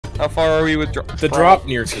How far are we with the drop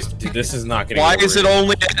near system? Dude, this is not getting. Why is it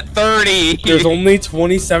only at 30? There's only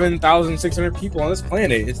 27,600 people on this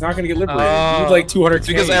planet. It's not gonna get liberated. You need like 200.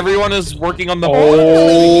 Because everyone is working on the. Oh. We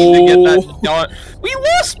need to get that done. We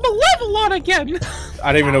lost Malevolon again.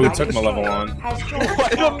 I didn't even know we took Malevolon.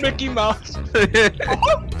 What a Mickey Mouse.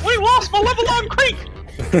 We lost Malevolon Creek.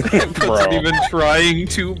 It's not even trying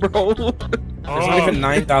to, bro. There's not even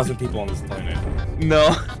 9,000 people on this planet.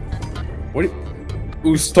 No. What?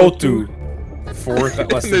 Ustotu. Less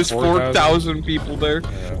than There's 4,000 people there.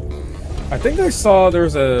 Yeah. I think I saw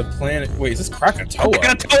there's a planet. Wait, is this Krakatoa?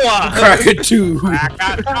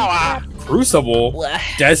 Krakatoa. Crucible.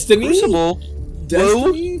 Destiny. Crucible.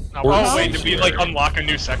 Destiny. Oh, wait, did we like unlock a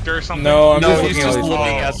new sector or something? No, I'm he's just just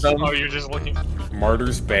looking at them. Oh, you're just looking.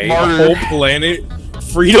 Martyrs Bay. The whole planet.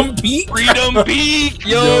 Freedom Peak. Freedom Peak.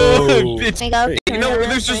 Yo. You know,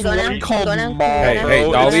 there's just one called Mall. Hey,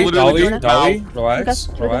 Dolly, relax,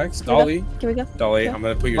 Dolly. Here we go. Dolly, I'm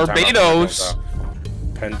gonna put your Barbados.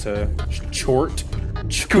 Penta. Chort.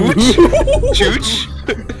 Chooch.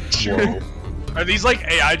 Whoa. Are these like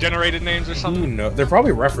AI generated names or something? No, they're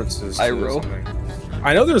probably references to something.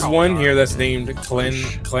 I know there's one here that's named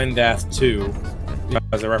Clendath 2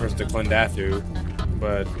 as a reference to Clendathu,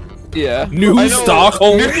 but yeah. New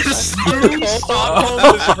Stockholm. New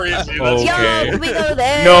Stockholm is crazy. Okay. Yo, can we go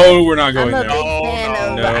there? No, we're not going there.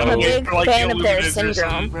 I'm a big fan of their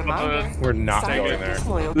syndrome. We're not going there.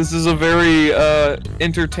 This is a very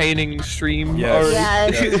entertaining stream. Yes. Yeah,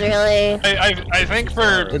 this is really. I think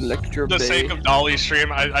for the sake of Dolly's stream,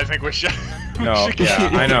 I think we should. No, yeah,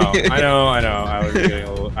 I know. I was getting a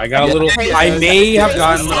little. I got a little. I may have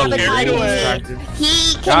gotten a little distracted.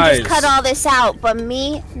 He can just cut all this out, but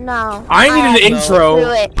me, no. I need an intro.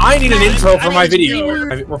 I need an intro for my video.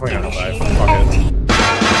 We're playing on Helldivers. Fuck it.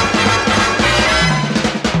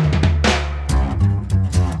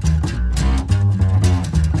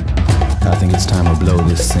 I think it's time to blow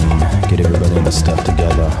this scene. Get everybody in the stuff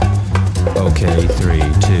together. Okay, 3,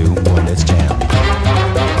 2, 1, let's jam.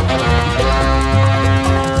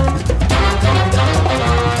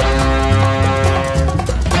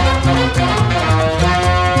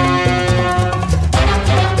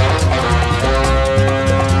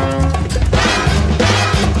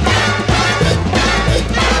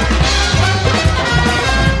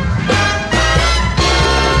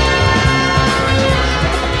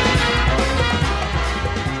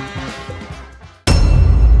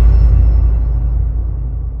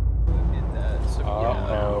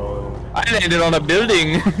 I landed on a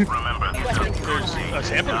building. There's a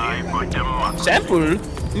sample here. Sample?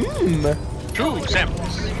 Two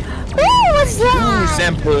samples. Ooh, what's that? Ooh,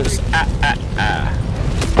 samples.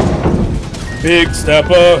 Big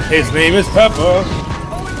Stepper. His name is Pepper.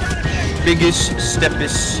 Biggest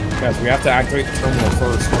steppest. Guys, we have to activate the terminal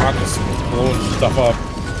first. We're not just blowing stuff up.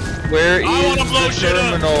 Where is the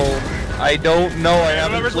terminal? I don't know. I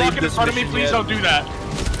haven't played this in front of me, mission please yet. don't do that.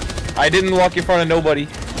 I didn't walk in front of nobody.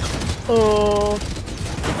 Oh.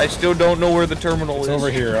 I still don't know where the terminal It's is. over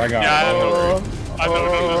here. I got it. I've never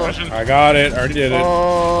done this mission. I got it. I already did it.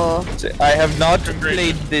 Oh. I have not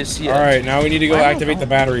played this yet. Alright, now we need to go activate the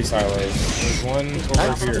battery silos. There's one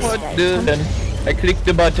over here. Button. I clicked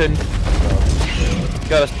the button.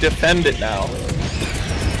 Gotta defend it now.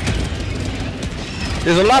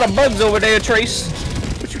 There's a lot of bugs over there, Trace.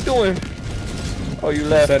 What you doing? Oh, you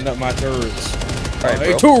left. Setting up my turrets. Alright,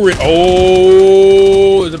 Hey, bro. turret!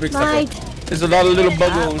 Oh, there's a big step up. There's a lot of little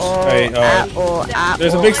buggos. Hey,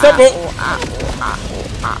 there's a big step up.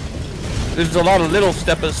 There's a lot of little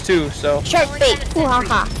steppers too, so. Shark bait.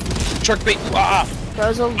 Ooh-ha-ha. Shark bait. Ah.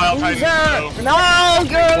 Bro's a I'll find loser. you. No,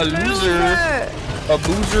 you're A loser. A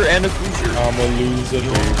boozer and a cruiser. I'm a loser,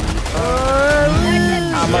 baby.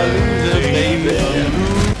 I'm a loser, baby.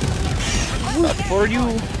 Not for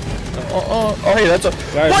you. Oh, hey, that's a.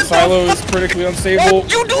 Guys, the silo is critically unstable.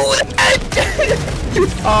 You do that!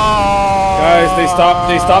 Guys, they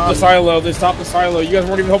stopped the silo. They stopped the silo. You guys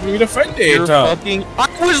weren't even helping me defend it. You're fucking. I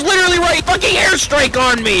was literally right. Fucking airstrike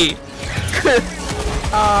on me.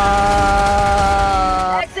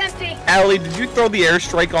 That's empty. Allie, did you throw the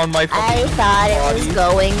airstrike on my fucking I thought it was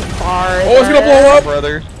going farther. Oh, it's gonna blow up,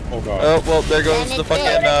 brother? Oh god. Oh well, there goes the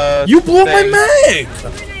fucking You blew up my thing. mag.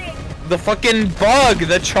 The fucking bug,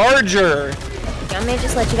 the charger. Let me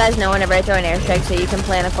just let you guys know whenever I throw an airstrike so you can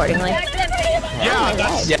plan accordingly. Yeah,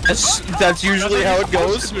 Yes, that's usually how it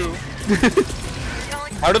goes.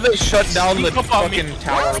 How do they shut down the fucking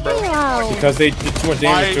tower, bro? Because they did too much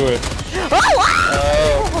damage to it.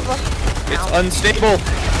 Oh, it's unstable.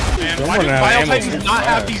 Man, Don't why run do out of ammo Biotitans so not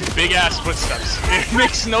have fast. these big ass footsteps? It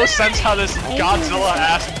makes no sense how this Godzilla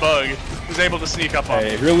ass bug was able to sneak up on me.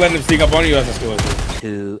 Hey, if you're letting him sneak up on you, that's a skill issue.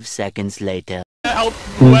 2 seconds later. Help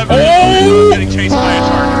whoever is getting chased by a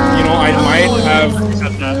charger. You know, I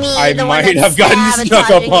might have gotten snuck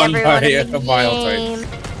up on by a Vile Titan.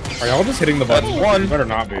 Are y'all just hitting the button? One better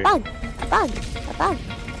not be. A bug.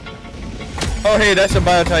 Oh hey, that's a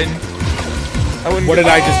Biotitan. What did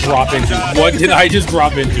I just drop into? What did I just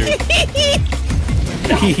drop into?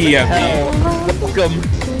 Welcome.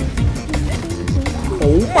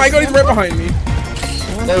 Oh my god, he's right behind me.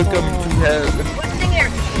 Welcome to hell.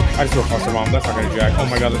 I just threw a cluster bomb. That's not gonna jack. Oh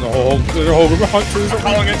my god, there's a whole group of hunters. We're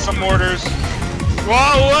calling in some mortars.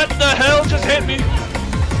 Whoa, what the hell just hit me?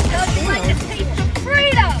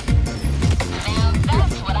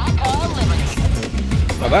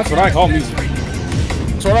 Now that's what I call music.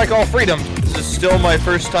 That's what I call freedom. This is still my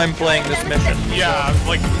first time playing this mission. Yeah,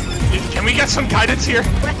 like, can we get some guidance here?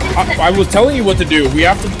 I was telling you what to do. We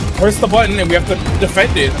have to press the button and we have to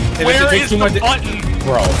defend it. And Where if it takes is too the much button?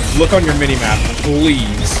 Bro, look on your mini-map,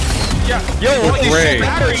 please. Yeah. Yo, Look gray.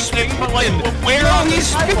 But like, where on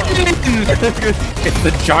these? It's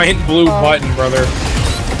the giant blue button, brother.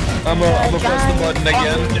 I'm gonna press the button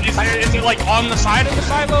again. Is it like on the side of the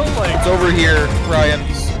silo? Like, It's over here, Ryan.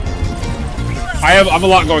 I have a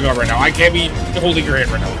lot going on right now. I can't be holding your hand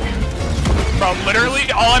right now. bro,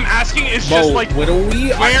 literally, all I'm asking is just like,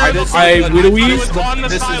 Widowy? where the Widowy? was on the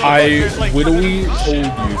This is- silo. I There's, like, Widowy told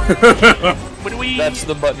you. Widowy. That's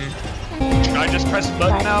the button. Should I just press the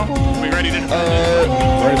button now? We ready to?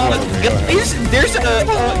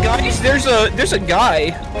 Guys, there's a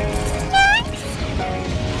guy.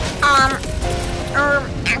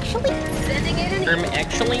 Actually?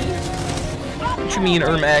 Actually? What you mean,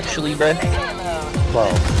 actually, bruh? Bro.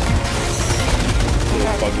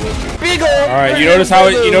 Big ol'! Alright, you notice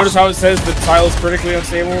how it says the silo's critically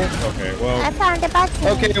unstable? Okay, well. I found a button.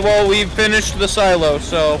 Okay, well, we've finished the silo,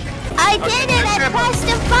 so... I did it! I pressed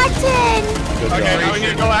a button! Good Okay, job. now we need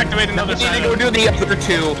to go activate another We need to silo. go do the other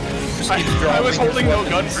two. Just keep I dropping was his holding no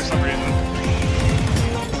gun weapons. for some reason.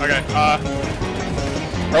 Okay,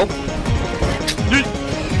 Oh.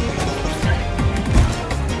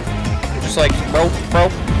 Just like, bro.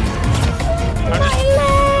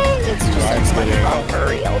 It's just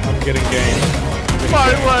I'm getting game. my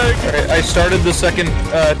leg! Alright, I started the second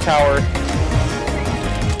tower.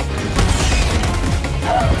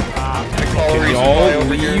 Can y'all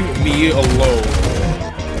leave me alone?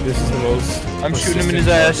 This is the most. I'm shooting him in his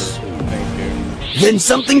ass. Thank you. Then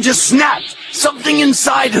something just snapped! Something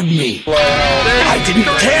inside of me! I didn't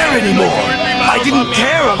care anymore! I didn't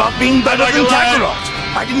care about being better than Kakarot!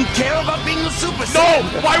 I didn't care about being the Super No!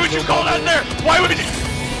 Saiyan! Why would you call that there? Why would you?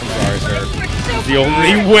 Sorry, sir. It's the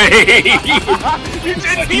only way! You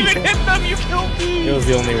didn't even hit them, you killed me! It was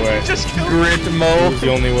the only way. Just killed me. It Gritmo. was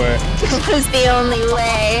the only way. This was the only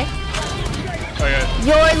way. Okay.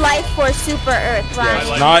 Your life for Super Earth, right?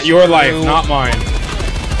 like Not your life, not mine.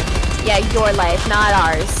 Yeah, your life, not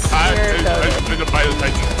ours. You're goated. I'm gonna buy the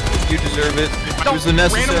Titan. You deserve it. It was the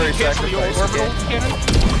necessary sacrifice. Orbital cannon?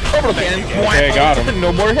 Orbital cannon. Okay, got him.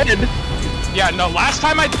 No more head. Yeah, no, last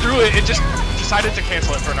time I threw it, it just decided to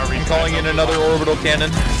cancel it for no reason. I'm calling in another orbital cannon.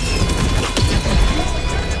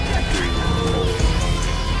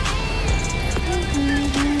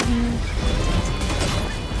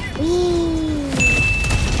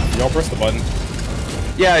 Y'all press the button.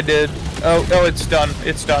 Yeah, I did. Oh, it's done.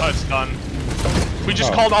 It's Oh, done. it's done. We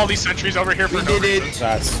just called all these sentries over here for We no did it. reason.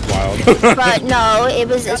 That's wild. But no, it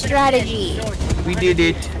was a strategy. We did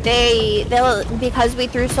it. They'll because we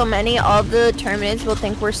threw so many, all the Terminids will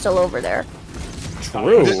think we're still over there.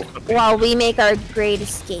 True. While we make our great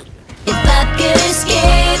escape.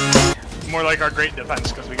 More like our great defense,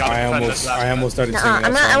 because we gotta I defend this almost started Nuh-uh,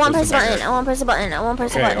 singing that I song won't just press to the make button. I won't press the button. I won't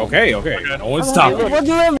press the it. button. Okay. No one's stopping. We'll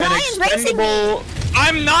do it. An Ryan's racing me. expendable.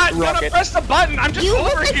 I'm not gonna Rocket. press the button. I'm just You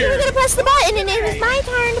looked over like you were here. gonna press the button, and it was my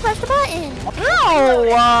turn to press the button.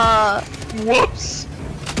 Ow! Whoops.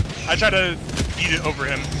 I tried to beat it over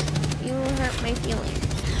him. You hurt my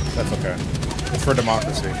feelings. That's okay. It's for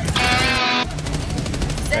democracy.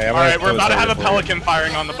 Hey, All right, we're about to have a pelican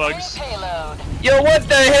firing on the bugs. Yo, what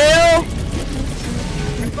the hell?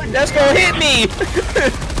 That's gonna hit me.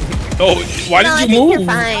 Oh, why No, I did think you you're move?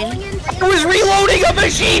 fine. I was reloading a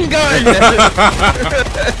machine gun.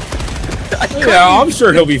 Yeah, I'm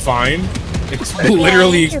sure he'll be fine. It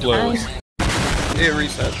literally you're explodes. It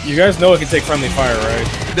resets. You guys know it can take friendly fire, right?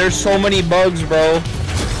 There's so many bugs, bro.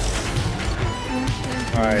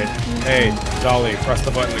 Alright. Hey, Dolly, press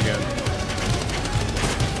the button again.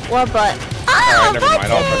 What butt? Alright, Oh, never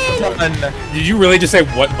mind, I'll press the Button. button. Did you really just say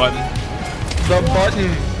what button? The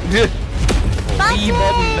button. The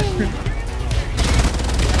button.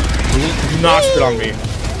 Do not spit on me.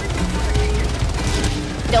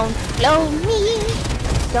 Don't blow me.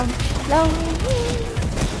 Don't blow me.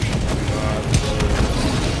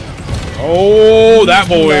 Oh, that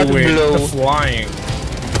boy Not went blow. the flying.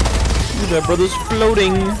 That brother's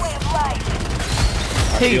floating.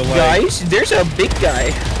 Hey feel like- guys, there's a big guy.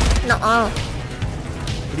 Nuh-uh.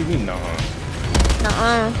 What do you mean, no?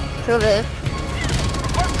 Nuh-uh. Prove it.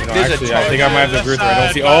 You know, There's a actually, I think I might have to agree with her. I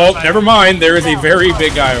don't see. That's Oh, never mind. There is a very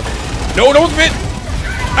big guy. No, don't spit.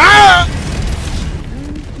 Ah!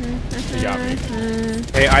 You got me.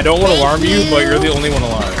 Hey, I don't want to alarm you, but you're the only one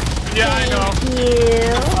alarmed. Yeah, I know.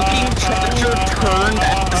 You. Charger turned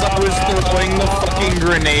as I was throwing the fucking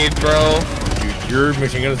grenade, bro. Dude, your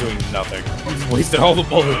machine gun is doing nothing. You just wasted all the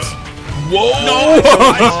bullets. Whoa! No,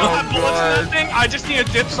 I still have bullets in that thing. I just need a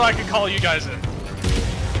dip so I can call you guys in.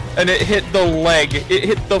 And it hit the leg. It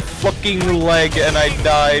hit the fucking leg, and I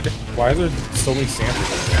died. Why are there so many samples?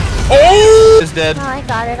 Oh! Is dead. No, I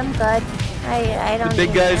got it. I'm good. I don't. The big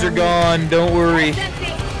need guys are them. gone. Don't worry.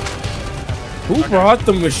 Who brought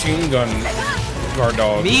the machine gun guard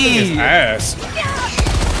dog? Me. His ass.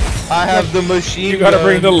 I have the machine. You gotta gun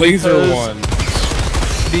bring the laser because- one.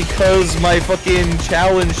 Because my fucking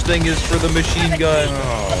challenge thing is for the machine gun.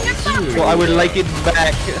 Oh, dude. Well, I would like it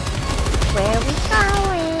back. Where are we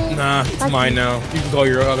going? Nah, it's mine now. You can call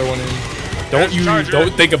your other one in. Don't you? Charger.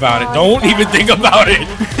 Don't think about it. Don't even think about it.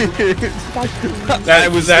 That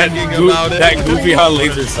was that thinking about it. that goofy hot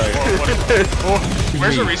laser sight.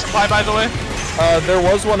 Where's the resupply, by the way? There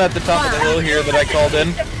was one at the top of the hill here that I called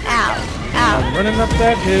in. Ow. I'm running up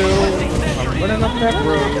that hill. I'm running up that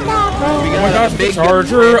road. We Oh got my gosh, a the big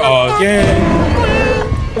charger again.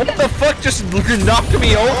 What the fuck just knocked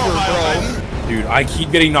me over, bro? Dude, I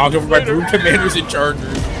keep getting knocked over by brute commanders and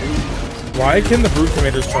chargers. Why can the brute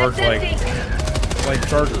commanders charge like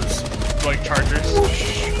chargers? Like chargers.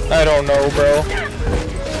 I don't know, bro.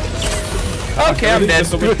 Okay, I'm dead.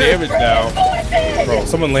 So much damage now. Bro,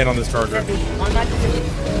 someone land on this charger.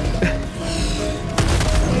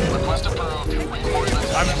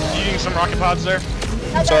 I'm eating some rocket pods there.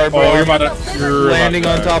 Sorry, bro. Oh, you're about to landing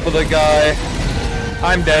on top of the guy.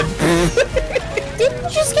 I'm dead. Didn't you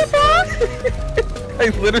just get back? I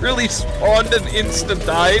literally spawned and insta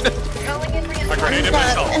died I grenaded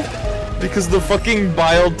myself. because the fucking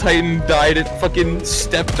Bile Titan died. It fucking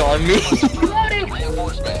stepped on me.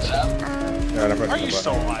 Are you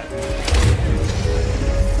still alive?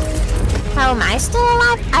 How am I still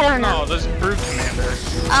alive? I don't know. No, this brute commander.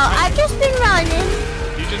 Oh, I've just been running.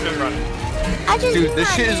 You just been running. I just Dude, been this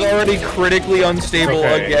shit is running. already critically unstable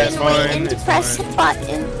Okay, again. it's fine. Waiting to it's press fine. the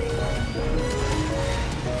button.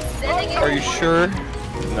 Are you sure?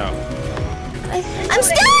 No. I'm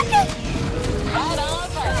stuck!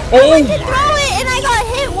 Oh I threw it and I got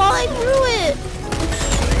hit while I threw it.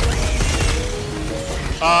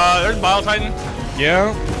 There's Bile Titan.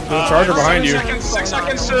 yeah. There's a charger behind you. 6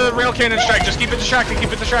 seconds to rail cannon strike. Just keep it distracted.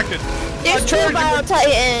 Keep it distracted. There's two Bile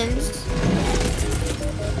Titans.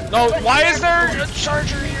 No, why is there a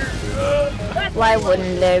charger here? Why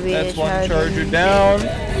wouldn't there be That's a one charger? charger down.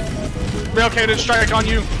 Rail cannon strike on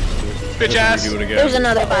you, bitch ass. Do it again. There's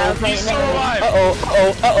another Bile He's Titan. still alive.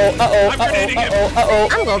 Uh-oh. I'm grenading him.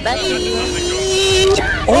 I'm going back.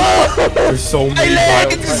 There's so many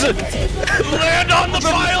legs! Land on the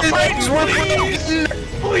Bile Titan, please.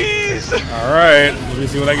 Please. All right. Let me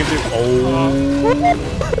see what I can do.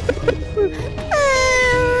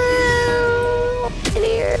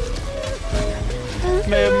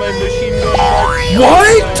 Man, my machine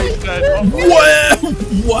gun. What?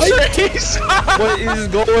 What? Trace. What is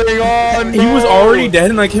going on? He was already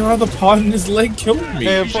dead, and I came out of the pod, and his leg killed me.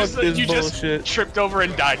 Man, fuck this You bullshit. just tripped over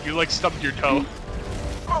and died. You like stubbed your toe.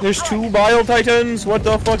 There's two Bile Titans. What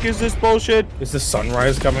the fuck is this bullshit? Is the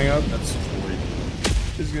sunrise coming up? That's great.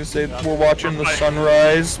 I was gonna say we're watching the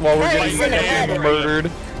sunrise while we're getting fucking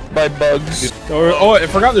murdered by bugs. Oh, I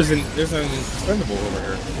forgot there's an expendable over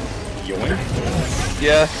here. Yoink.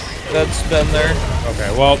 Yeah, that's been there.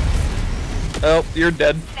 Okay, well, Oh, you're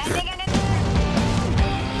dead.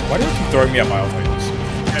 why do you keep throwing me at Bile Titans?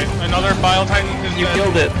 Okay, another Bile Titan is You dead.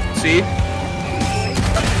 killed it. See?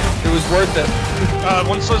 It was worth it.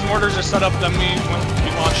 Once those mortars are set up, then we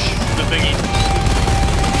launch the thingy.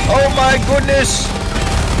 Oh my goodness!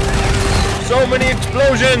 So many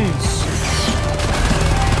explosions!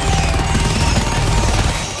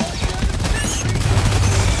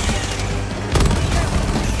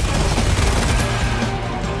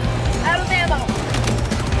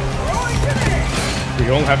 We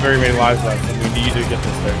don't have very many lives left, and we need to get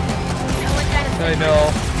this thing. I know.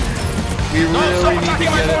 We really someone's need to attacking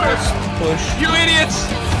my get it. mortars! Let's push. You idiots!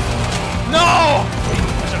 No!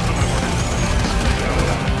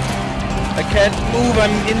 I can't move, I'm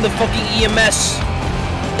in the fucking EMS.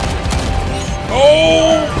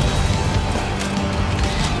 Oh!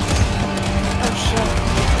 Oh shit.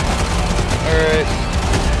 Alright.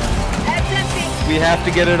 We have to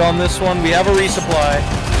get it on this one. We have a resupply.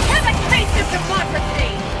 Have a taste of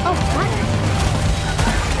democracy! Oh, what?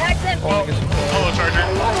 That's empty! Hello, Charger.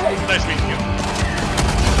 Nice meeting you.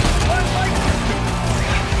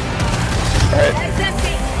 Alright. That's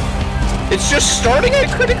empty! It's just starting at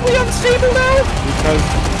critically unstable now? Because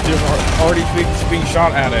there's already things being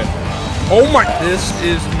shot at it. Oh my! This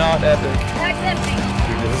is not epic. That's empty!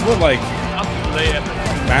 Dude, this is what, like, They epic.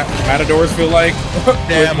 matadors feel like.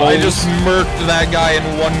 Damn, I just murked that guy in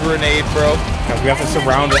one grenade, bro. Because we have to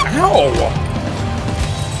surround it. Ow!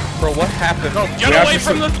 Bro, what happened? No, get away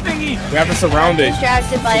from the thingy! We have to surround it.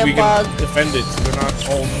 Distracted by so we a bug. can defend it so they're not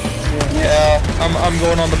all... Yeah, I'm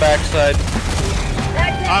going on the backside.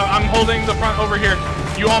 I'm holding the front over here.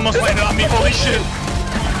 You almost landed on me, holy shit!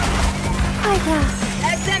 I guess.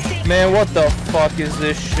 That's empty! Man, what the fuck is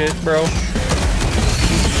this shit, bro?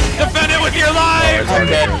 Defend it with your life! I'm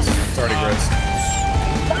dead. It's already gross.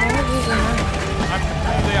 I'm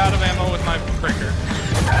completely out of ammo with my breaker.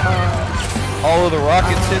 All of the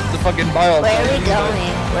rockets hit the fucking bile. Where are we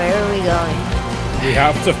going? Where are we going? We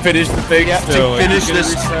have to finish the thing We have still. to finish Get it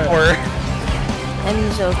this reset. tour. I'm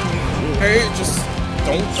so confused. Hey, just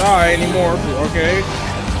don't die anymore, okay?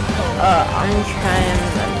 I'm trying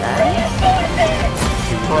my best.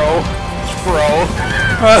 Bro.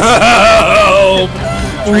 Help!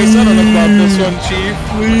 Trace, I don't know about this one, Chief.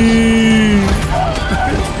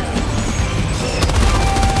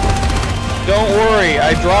 Don't worry,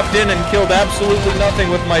 I dropped in and killed absolutely nothing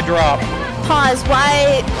with my drop. Pause.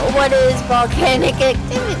 Why? What is volcanic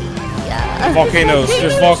activity? Yeah. Volcanoes.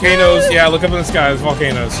 There's volcanoes. Yeah, look up in the sky. There's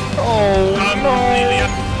volcanoes. Oh, Okay,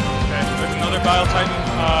 there's another Bile Titan.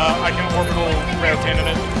 I can orbital rail cannon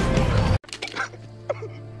it.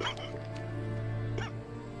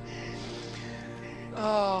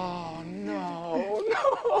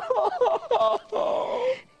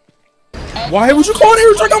 Why would you call an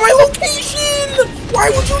airstrike on my location? Why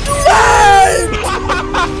would you do that?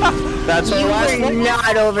 That's our You last were life.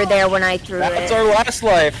 not over there when I threw That's it. our last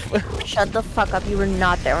life. Shut the fuck up. You were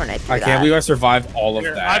not there when I threw I that. can't believe I survived all of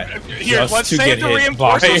Here, that. let's just to save get the hit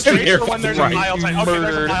by reinforcements an Trace, for when there's a airstrike. Bile Titan. Okay,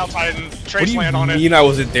 there's a Bile Titan. What Trace do you land on it. mean I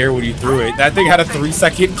wasn't there when you threw it? That thing had a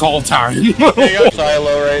 3-second call time. They got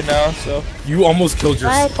silo right now, so. You almost killed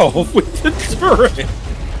What? yourself with the turret.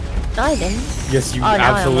 No, I didn't. Yes, you Oh, no, I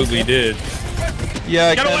absolutely almost did.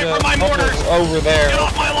 Yeah, Get away kinda from my mortars! over there. Get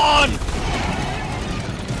off my lawn!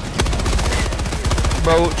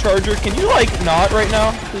 Bro, Charger, can you, like, not right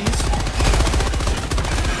now, please?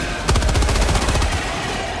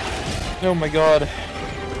 Oh my god.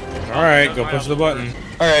 Alright, go push the button.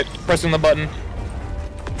 Alright, pressing the button.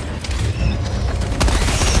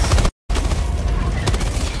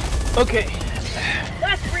 Okay.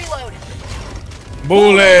 Last reload!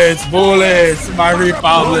 Bullets, bullets, my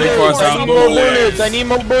republic for some bullets. I need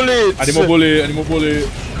more bullets! I need more bullet, I need more bullet.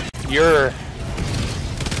 You're...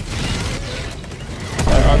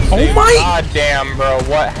 Oh my! God damn, bro,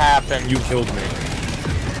 what happened? You killed me.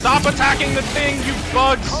 Stop attacking the thing, you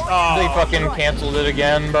bugs! Oh, They fucking canceled it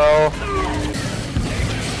again, bro.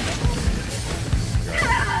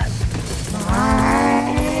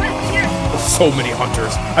 So many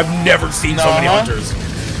hunters. I've never seen so many hunters.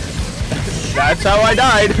 That's how I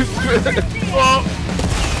died. oh,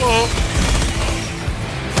 oh.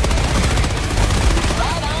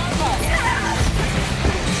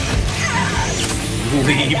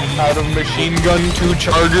 Leave. Out of machine gun, 2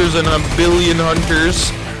 chargers, and a billion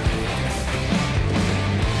hunters.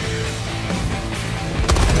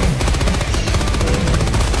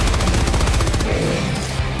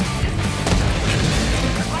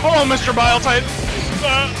 Hello, Mr. Bile Titan.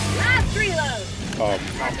 Last reload!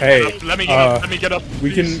 Hey, Let me get up. Let me get up.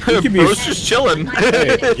 we can be. Bro's just chilling.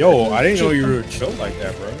 Hey, yo, I didn't know you were chill like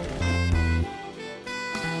that, bro.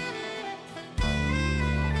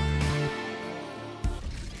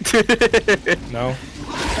 No.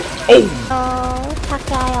 Oh! Oh,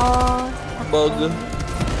 Takayo. Bug.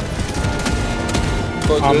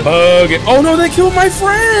 I'm bugging. Oh no, they killed my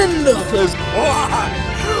friend!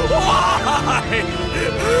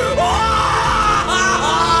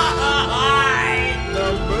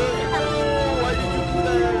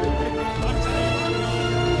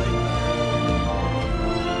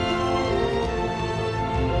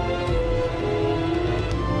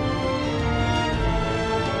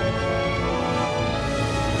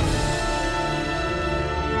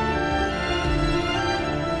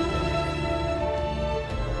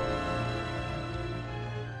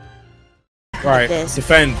 Right. This.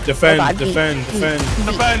 Defend. What's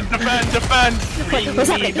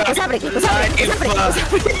happening?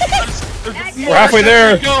 We're halfway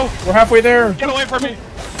there. We're halfway there. Get away from me.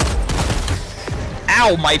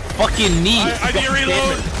 Ow, my fucking knee. I need to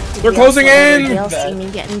reload. They're closing in. They'll see me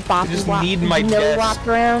getting bopped, just need my millie desk. whopped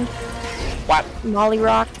around. What? Molly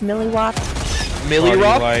rocked, millie whopped. Millie Party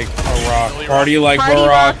Rock? like a rock. Party like Party Barack.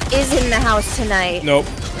 Rock is in the house tonight. Nope.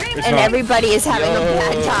 It's And not. everybody is having a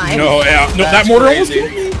bad time. No, yeah. No, that mortar almost killed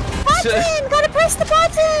me. Button! Gotta press the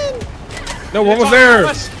button! No, one was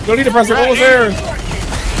there. Don't need to press it. One was there.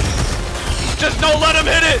 Just don't let him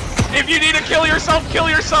hit it. If you need to kill yourself, kill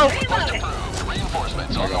yourself.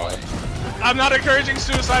 I'm not encouraging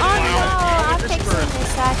suicide. Oh no, I'm fixing this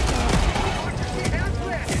second.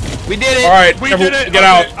 We did it! Alright, We did it. get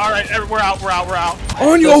out. Alright, we're out.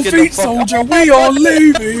 On your get the feet, fuck soldier. We are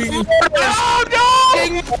leaving. Oh no!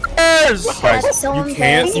 Guys, So you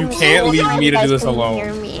can't embarrassing. leave me to do this You guys can alone.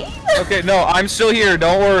 hear me. Okay, no, I'm still here,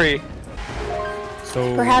 don't worry.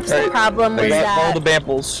 So Perhaps the problem I was got all that. the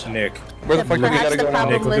bamples. Nick. Where the fuck do we Perhaps gotta the go now?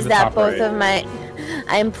 problem Nick, look was at the that top both right. of my.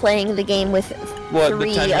 I'm playing the game with What, the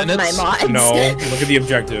 3 10 of my minutes? mods. No, look at the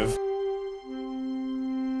objective.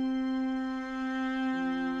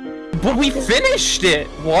 But we finished it!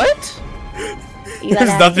 What? You There's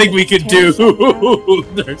gotta nothing we could do.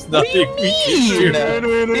 There's nothing we Mean. can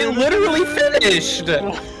do. It literally finished!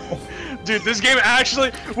 Dude, this game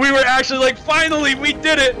actually, we were actually like, finally, we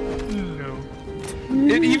did it. No.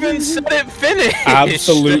 It even said it finished!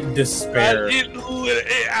 Absolute despair. It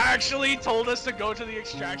actually told us to go to the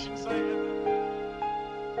extraction site.